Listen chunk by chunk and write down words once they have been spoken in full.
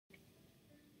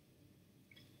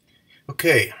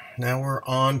Okay, now we're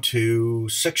on to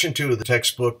section 2 of the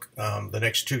textbook, the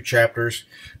next two chapters,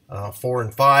 4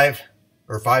 and 5,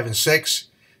 or 5 and 6.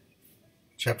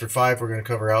 Chapter 5, we're going to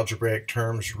cover algebraic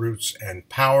terms, roots, and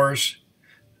powers.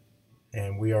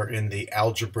 And we are in the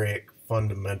algebraic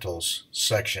fundamentals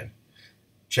section.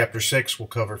 Chapter 6 will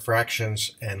cover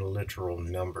fractions and literal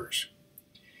numbers.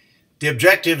 The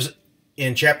objectives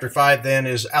in Chapter 5 then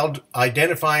is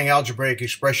identifying algebraic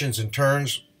expressions and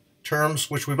terms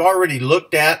which we've already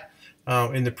looked at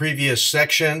in the previous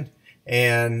section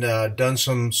and done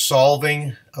some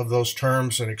solving of those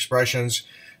terms and expressions.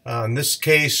 In this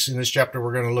case, in this chapter,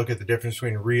 we're going to look at the difference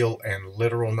between real and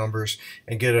literal numbers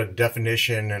and get a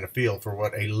definition and a feel for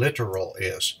what a literal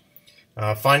is.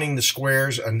 Finding the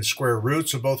squares and the square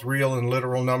roots of both real and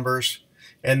literal numbers.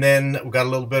 And then we've got a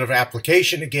little bit of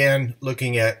application again,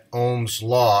 looking at Ohm's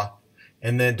law,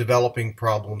 and then developing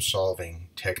problem-solving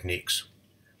techniques.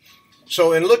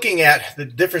 So in looking at the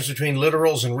difference between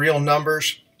literals and real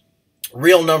numbers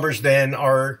then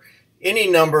are any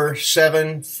number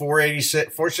 7,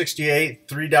 486, 468,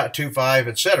 3.25,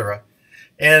 etc.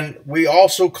 And we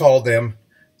also call them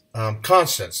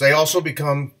constants. They also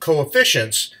become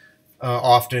coefficients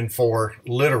often for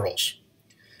literals.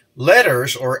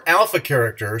 Letters or alpha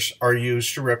characters are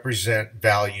used to represent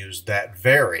values that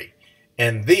vary,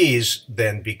 and these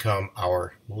then become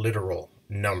our literal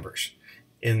numbers.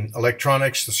 In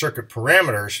electronics, the circuit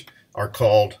parameters are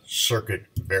called circuit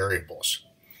variables.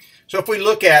 So if we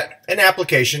look at an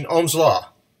application, Ohm's law.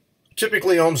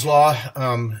 Typically Ohm's law,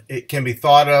 it can be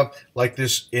thought of like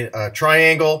this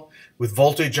triangle with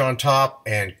voltage on top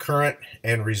and current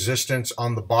and resistance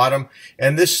on the bottom.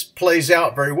 And this plays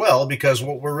out very well because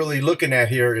what we're really looking at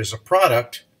here is a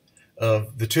product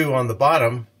of the two on the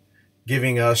bottom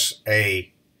giving us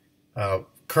a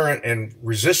current and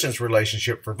resistance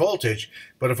relationship for voltage.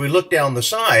 But if we look down the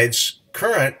sides,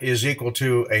 current is equal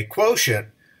to a quotient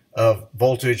of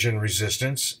voltage and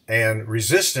resistance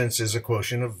is a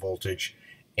quotient of voltage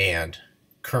and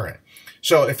current.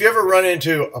 So if you ever run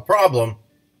into a problem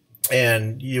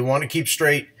and you want to keep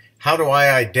straight, how do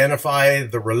I identify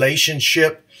the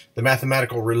relationship, the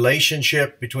mathematical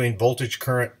relationship between voltage,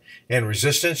 current, and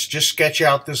resistance? Just sketch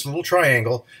out this little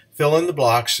triangle, fill in the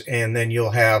blocks, and then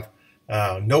you'll have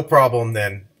no problem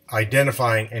then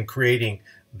identifying and creating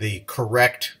the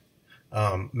correct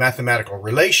mathematical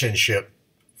relationship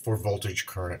for voltage,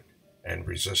 current, and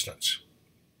resistance.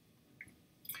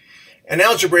 An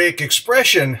algebraic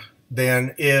expression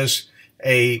then is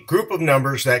a group of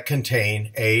numbers that contain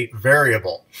a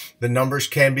variable. The numbers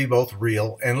can be both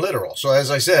real and literal. So as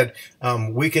I said,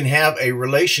 we can have a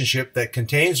relationship that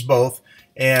contains both,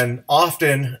 and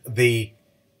often the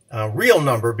real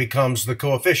number becomes the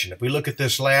coefficient. If we look at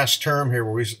this last term here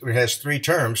where it has three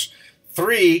terms,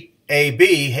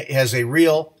 3AB has a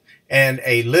real and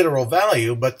a literal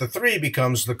value, but the 3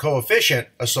 becomes the coefficient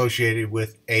associated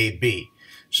with AB.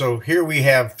 So here we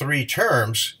have three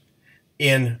terms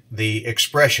in the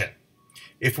expression.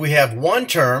 If we have one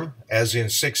term, as in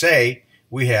 6A,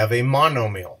 we have a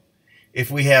monomial. If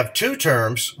we have two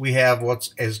terms, we have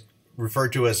what's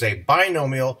referred to as a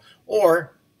binomial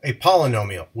or a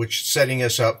polynomial, which is setting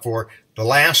us up for the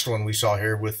last one we saw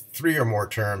here with three or more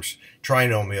terms,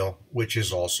 trinomial, which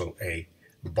is also a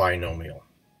binomial.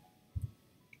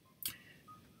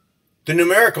 The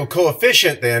numerical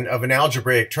coefficient then of an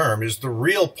algebraic term is the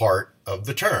real part of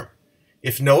the term.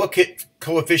 If no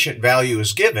coefficient value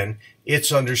is given,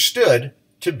 it's understood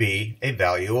to be a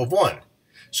value of 1.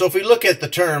 So if we look at the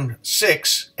term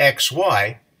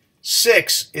 6xy,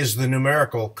 6 is the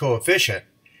numerical coefficient,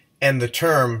 and the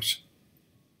term,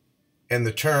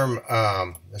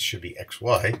 this should be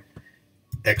xy,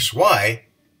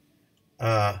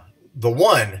 the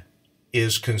 1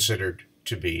 is considered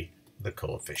to be the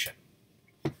coefficient.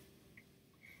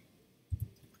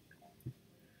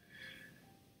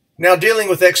 Now, dealing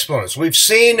with exponents, we've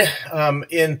seen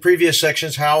in previous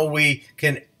sections how we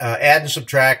can add and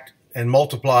subtract and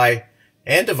multiply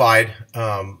and divide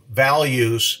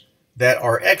values that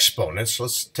are exponents.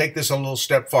 Let's take this a little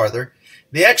step farther.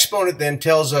 The exponent then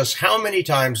tells us how many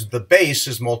times the base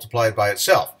is multiplied by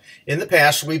itself. In the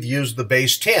past, we've used the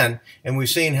base 10, and we've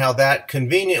seen how that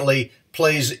conveniently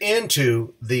plays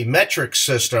into the metric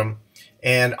system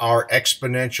and our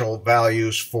exponential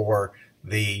values for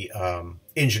the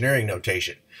engineering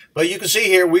notation. But you can see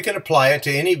here we can apply it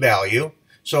to any value.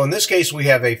 So in this case we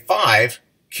have a 5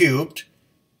 cubed,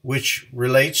 which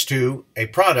relates to a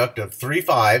product of 3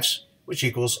 5s, which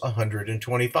equals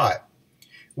 125.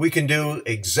 We can do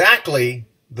exactly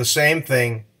the same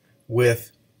thing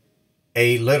with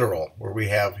a literal, where we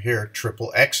have here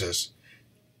triple x's.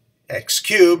 X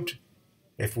cubed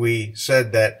If we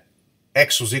said that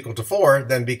x was equal to 4,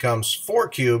 then becomes 4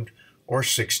 cubed, or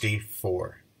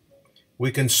 64.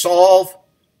 We can solve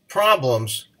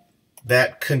problems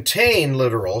that contain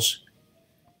literals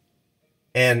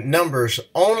and numbers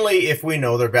only if we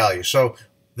know their value. So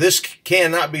this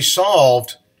cannot be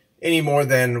solved any more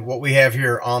than what we have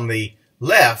here on the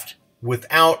left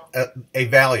without a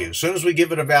value. As soon as we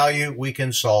give it a value, we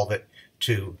can solve it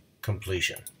to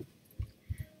completion.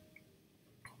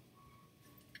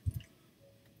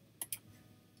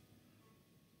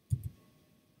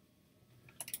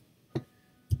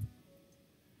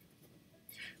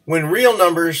 When real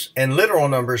numbers and literal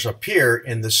numbers appear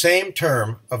in the same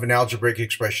term of an algebraic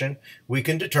expression, we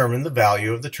can determine the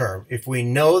value of the term if we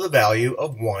know the value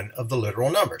of one of the literal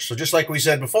numbers. So just like we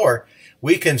said before,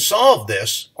 we can solve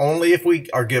this only if we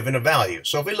are given a value.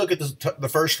 So if we look at the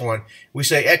first one, we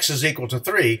say x is equal to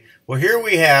 3. Well, here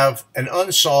we have an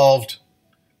unsolved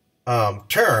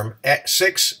term at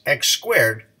 6x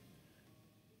squared.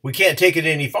 We can't take it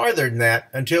any farther than that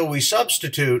until we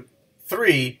substitute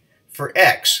 3 for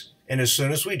x, and as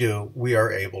soon as we do, we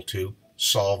are able to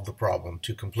solve the problem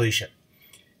to completion.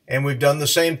 And we've done the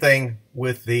same thing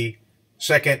with the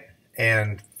second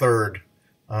and third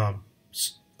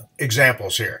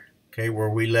examples here, okay, where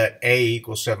we let a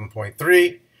equal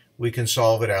 7.3, we can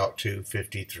solve it out to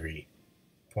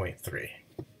 53.3.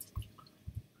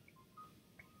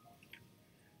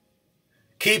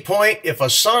 Key point: if a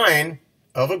sign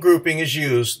of a grouping is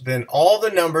used, then all the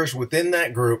numbers within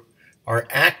that group are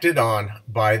acted on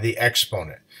by the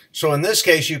exponent. So in this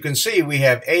case, you can see we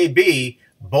have AB,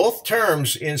 both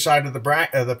terms inside of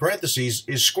the parentheses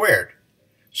is squared.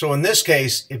 So in this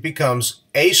case, it becomes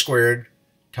a squared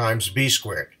times b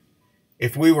squared.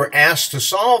 If we were asked to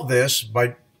solve this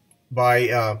by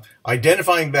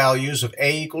identifying values of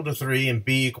a equal to 3 and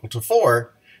b equal to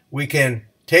 4, we can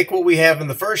take what we have in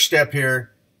the first step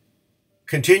here,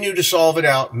 continue to solve it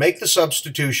out, make the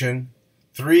substitution,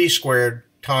 3 squared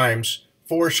times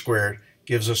 4 squared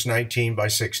gives us 19 by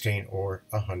 16, or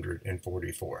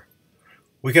 144.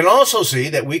 We can also see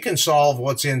that we can solve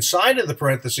what's inside of the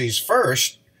parentheses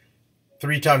first.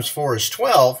 3 times 4 is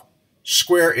 12,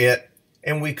 square it,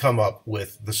 and we come up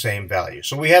with the same value.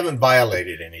 So we haven't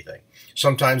violated anything.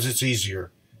 Sometimes it's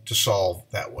easier to solve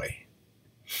that way.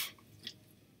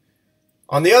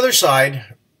 On the other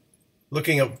side,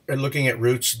 looking at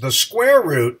roots, the square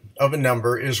root of a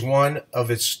number is one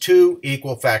of its two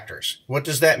equal factors. What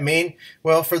does that mean?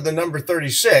 Well, for the number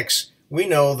 36, we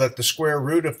know that the square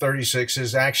root of 36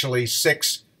 is actually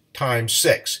 6 times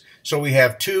 6. So we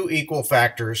have two equal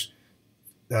factors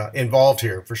involved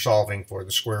here for solving for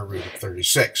the square root of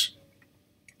 36.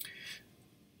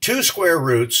 Two square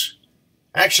roots,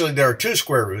 actually there are two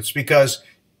square roots because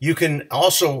you can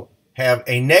also have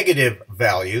a negative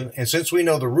value, and since we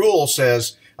know the rule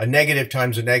says a negative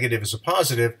times a negative is a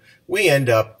positive, we end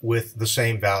up with the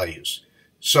same values.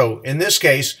 So in this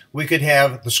case, we could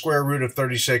have the square root of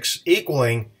 36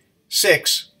 equaling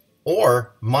 6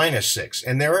 or minus 6.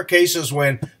 And there are cases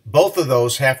when both of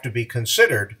those have to be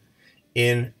considered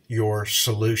in your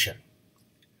solution.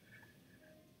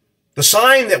 The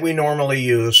sign that we normally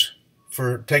use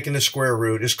for taking the square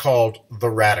root is called the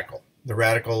radical. The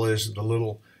radical is the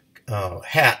little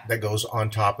hat that goes on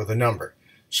top of the number.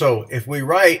 So if we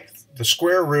write the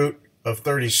square root of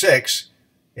 36,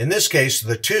 in this case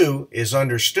the 2 is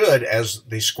understood as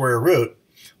the square root,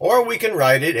 or we can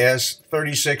write it as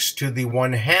 36 to the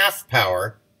 1/2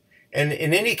 power, and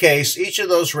in any case each of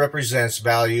those represents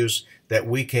values that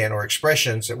we can, or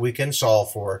expressions that we can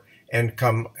solve for and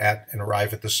come at and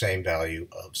arrive at the same value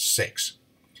of 6.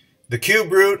 The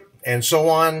cube root and so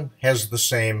on has the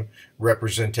same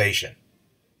representation.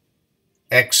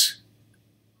 X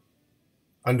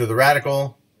under the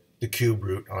radical, the cube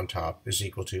root on top is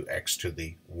equal to x to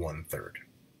the 1/3.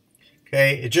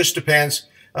 Okay, it just depends.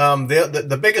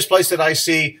 The biggest place that I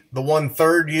see the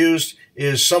 1/3 used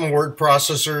is some word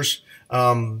processors.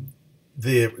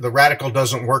 The radical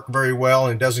doesn't work very well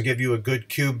and doesn't give you a good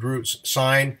cube root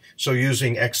sign, so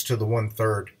using x to the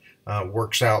 1/3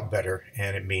 works out better,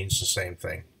 and it means the same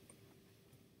thing.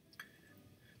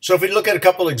 So if we look at a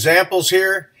couple examples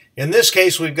here, in this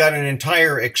case we've got an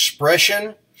entire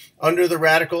expression under the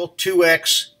radical,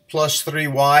 2x plus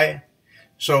 3y.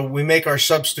 So we make our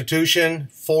substitution,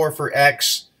 4 for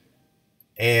x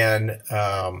and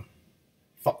y,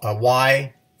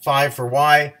 5 for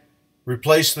y.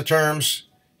 Replace the terms.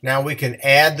 Now we can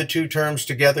add the two terms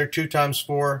together. 2 times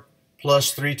 4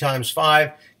 plus 3 times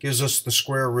 5 gives us the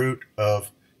square root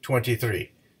of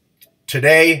 23.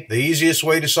 Today, the easiest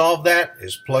way to solve that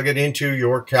is plug it into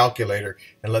your calculator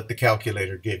and let the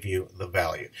calculator give you the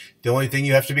value. The only thing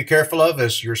you have to be careful of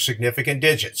is your significant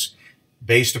digits.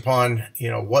 Based upon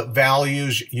what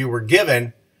values you were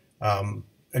given,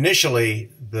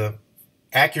 initially the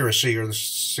accuracy or the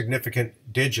significant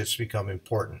digits become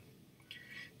important.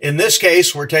 In this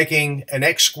case, we're taking an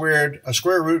x squared, a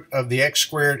square root of the x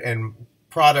squared and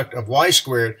product of y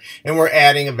squared, and we're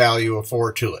adding a value of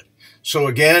 4 to it. So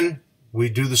again, we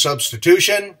do the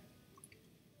substitution,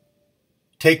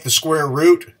 take the square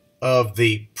root of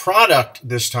the product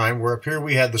this time, where up here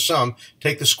we had the sum,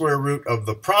 take the square root of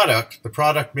the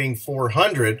product being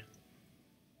 400,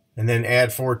 and then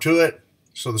add 4 to it.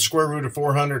 So the square root of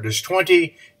 400 is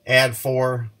 20, add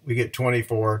 4, we get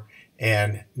 24,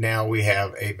 and now we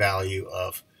have a value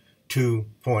of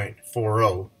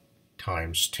 2.40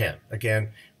 times 10. Again,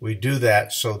 we do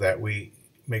that so that we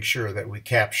make sure that we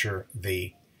capture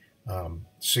the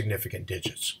significant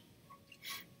digits.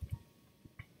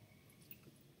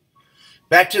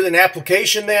 Back to an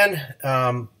application then,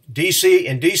 DC.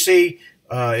 In DC,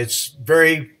 it's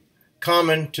very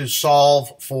common to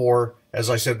solve for, as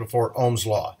I said before, Ohm's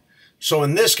law. So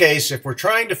in this case, if we're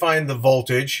trying to find the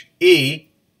voltage, E,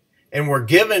 and we're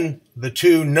given the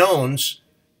two knowns,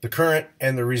 the current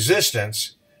and the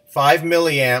resistance, 5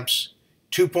 milliamps,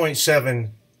 2.7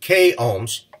 k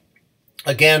ohms,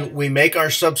 again, we make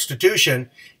our substitution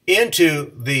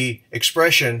into the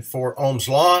expression for Ohm's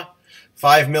law.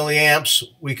 5 milliamps,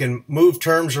 we can move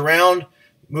terms around,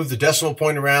 move the decimal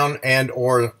point around, and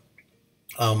or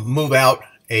move out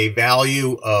a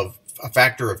value of a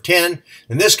factor of 10.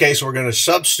 In this case, we're going to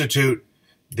substitute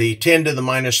the 10 to the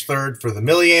minus third for the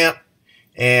milliamp,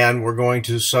 and we're going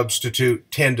to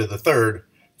substitute 10 to the third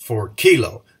for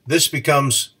kilo. This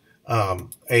becomes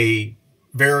a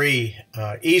very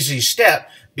easy step,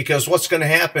 because what's going to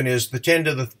happen is the 10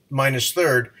 to the minus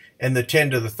third and the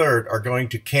 10 to the third are going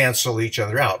to cancel each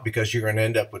other out, because you're going to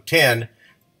end up with 10,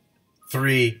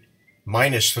 3,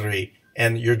 minus 3,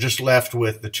 and you're just left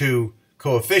with the two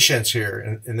coefficients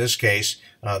here. In this case,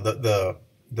 the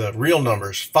real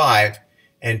numbers, 5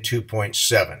 and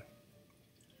 2.7.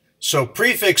 So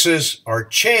prefixes are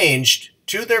changed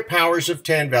to their powers of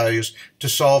 10 values to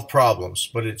solve problems,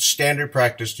 but it's standard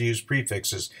practice to use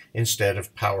prefixes instead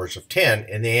of powers of 10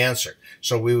 in the answer.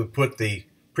 So we would put the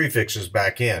prefixes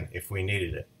back in if we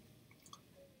needed it.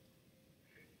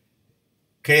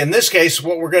 Okay, in this case,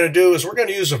 what we're going to do is we're going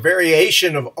to use a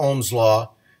variation of Ohm's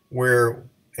law, where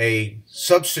a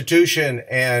substitution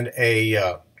and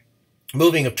a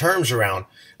moving of terms around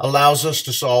allows us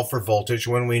to solve for voltage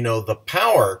when we know the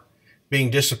power being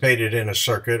dissipated in a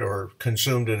circuit or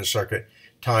consumed in a circuit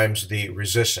times the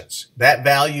resistance. That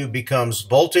value becomes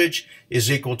voltage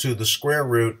is equal to the square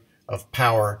root of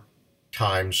power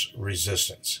times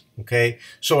resistance. Okay,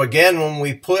 so again, when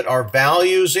we put our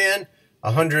values in,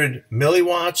 100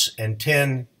 milliwatts and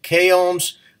 10 k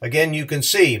ohms, again, you can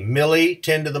see milli,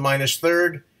 10 to the minus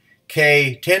third,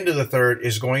 k, 10 to the third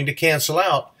is going to cancel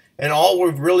out, and all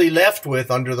we're really left with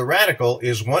under the radical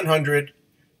is 100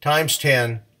 times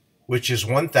 10, which is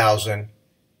 1,000.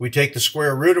 We take the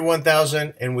square root of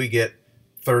 1,000 and we get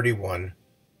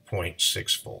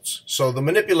 31.6 volts. So the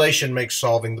manipulation makes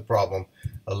solving the problem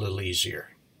a little easier.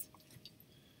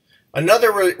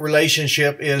 Another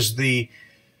relationship is the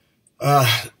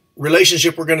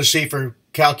relationship we're going to see for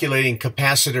calculating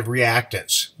capacitive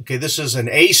reactance. Okay, this is an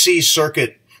AC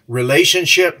circuit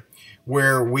relationship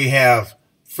where we have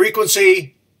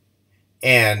frequency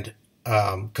and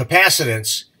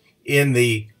capacitance in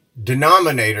the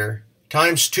denominator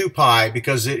times 2 pi,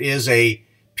 because it is a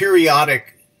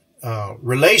periodic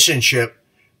relationship.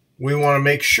 We want to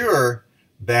make sure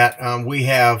that we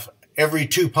have every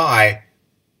 2 pi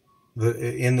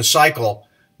in the cycle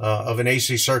of an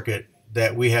AC circuit,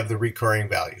 that we have the recurring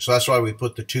value. So that's why we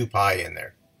put the 2 pi in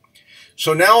there.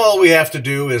 So now all we have to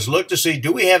do is look to see,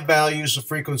 do we have values of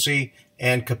frequency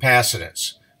and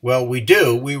capacitance? Well, we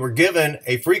do. We were given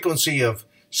a frequency of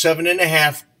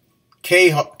 7.5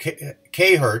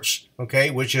 kHz,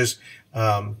 okay, which is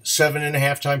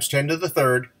 7.5 times 10 to the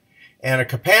third, and a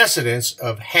capacitance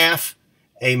of half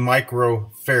a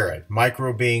microfarad,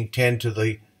 micro being 10 to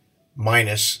the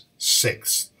minus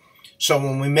sixth. So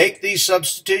when we make these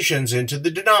substitutions into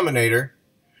the denominator,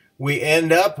 we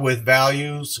end up with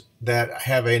values that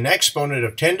have an exponent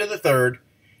of 10 to the third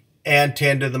and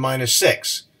 10 to the minus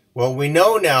 6. Well, we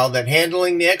know now that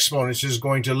handling the exponents is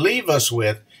going to leave us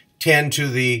with 10 to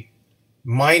the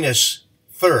minus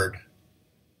third.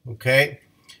 Okay,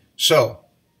 so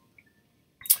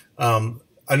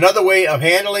another way of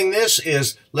handling this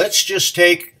is, let's just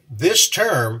take this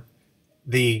term,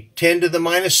 the 10 to the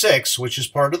minus 6, which is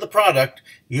part of the product,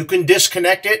 you can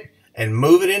disconnect it and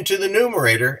move it into the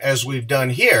numerator as we've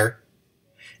done here.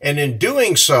 And in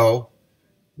doing so,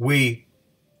 we,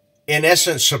 in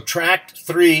essence, subtract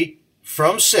 3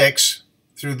 from 6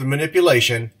 through the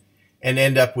manipulation and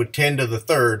end up with 10 to the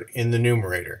third in the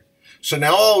numerator. So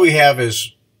now all we have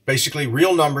is basically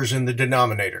real numbers in the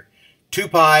denominator. 2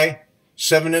 pi,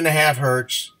 7.5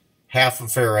 hertz, half a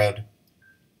farad,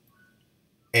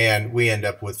 and we end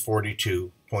up with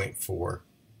 42.4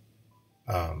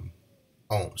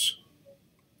 ohms.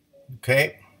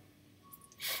 Okay.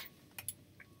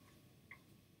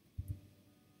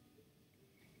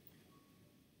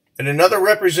 And another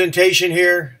representation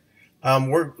here,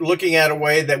 we're looking at a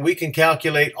way that we can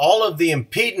calculate all of the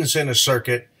impedance in a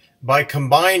circuit by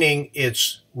combining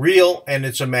its real and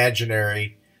its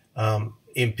imaginary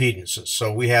impedances.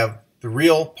 So we have the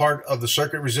real part of the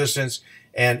circuit resistance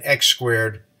and x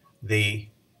squared, the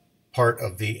part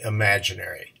of the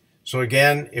imaginary. So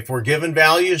again, if we're given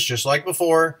values just like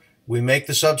before, we make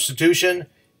the substitution,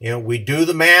 we do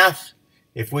the math.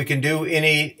 If we can do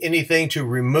anything to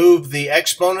remove the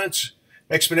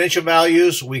exponential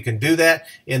values, we can do that.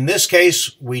 In this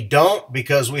case, we don't,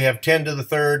 because we have 10 to the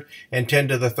third and 10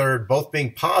 to the third both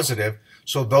being positive.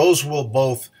 So those will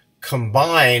both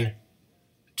combine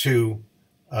to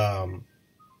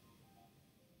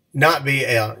not be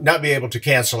able to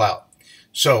cancel out.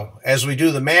 So as we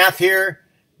do the math here,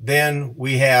 then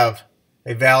we have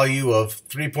a value of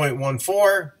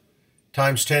 3.14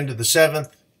 times 10 to the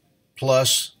 7th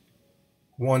plus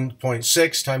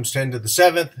 1.6 times 10 to the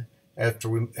 7th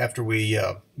after we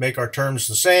make our terms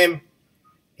the same.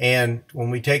 And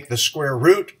when we take the square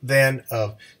root then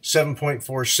of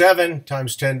 7.47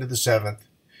 times 10 to the 7th,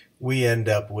 we end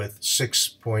up with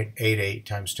 6.88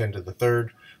 times 10 to the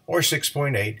third, or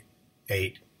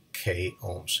 6.88 k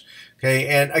ohms. Okay,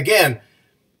 and again,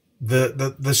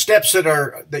 the steps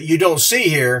that you don't see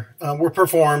here were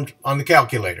performed on the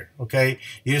calculator. Okay,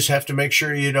 you just have to make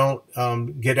sure you don't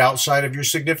get outside of your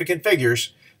significant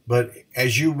figures. But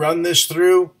as you run this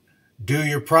through, do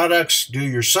your products, do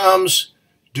your sums,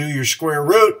 do your square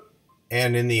root,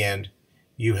 and in the end,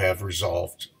 you have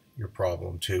resolved your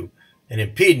problem to an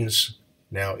impedance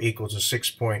now equal to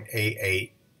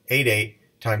 6.8888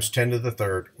 times 10 to the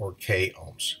third, or k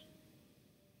ohms.